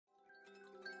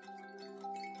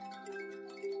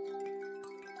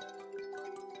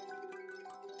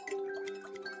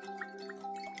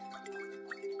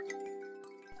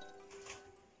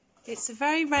It's a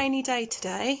very rainy day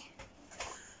today,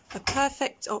 a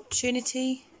perfect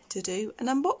opportunity to do an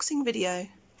unboxing video.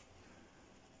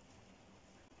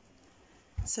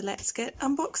 So let's get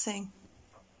unboxing.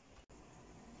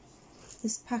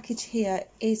 This package here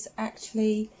is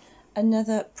actually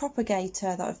another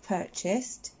propagator that I've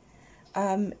purchased.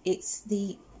 It's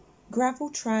the gravel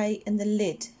tray and the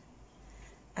lid,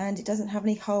 and it doesn't have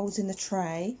any holes in the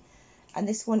tray, and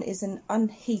this one is an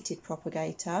unheated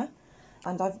propagator.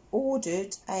 And I've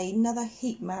ordered another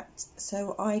heat mat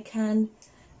so I can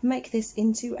make this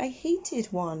into a heated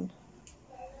one.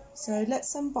 So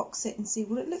let's unbox it and see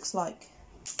what it looks like.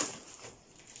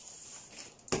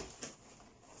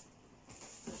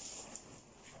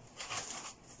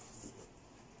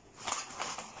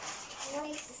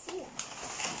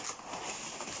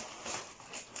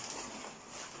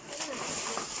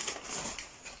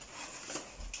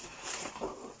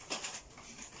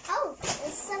 Oh,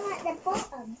 there's some at the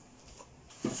bottom.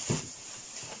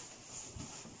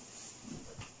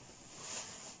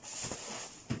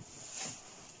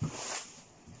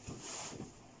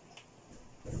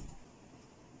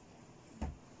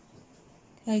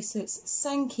 Okay, so it's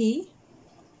Sankey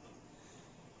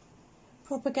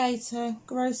Propagator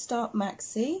Growstart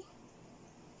Maxi.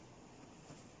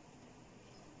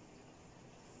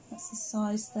 That's the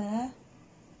size there.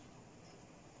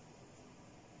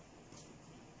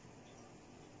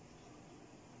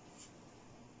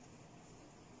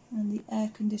 And the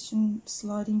air-conditioned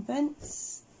sliding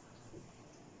vents.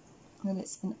 And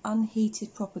it's an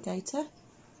unheated propagator.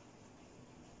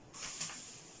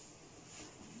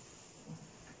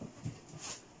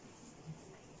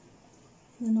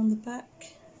 And then on the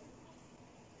back,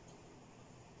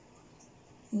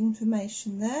 the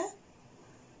information there.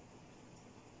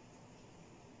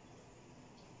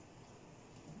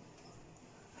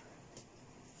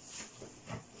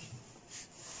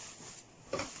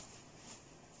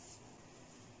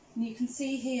 And you can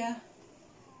see here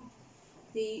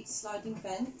the sliding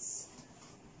vents.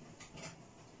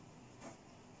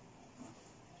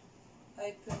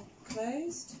 Open,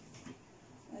 closed,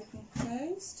 open,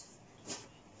 closed.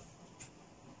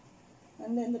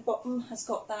 And then the bottom has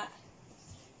got that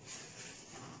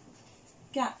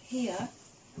gap here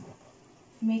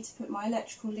for me to put my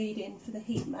electrical lead in for the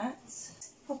heat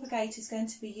mats. The propagator is going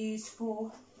to be used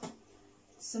for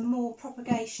some more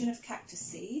propagation of cactus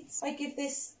seeds. I give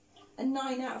this a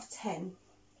 9 out of 10.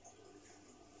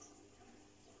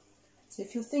 So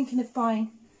if you're thinking of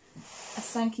buying a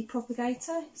Sankey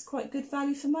propagator, it's quite good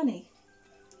value for money.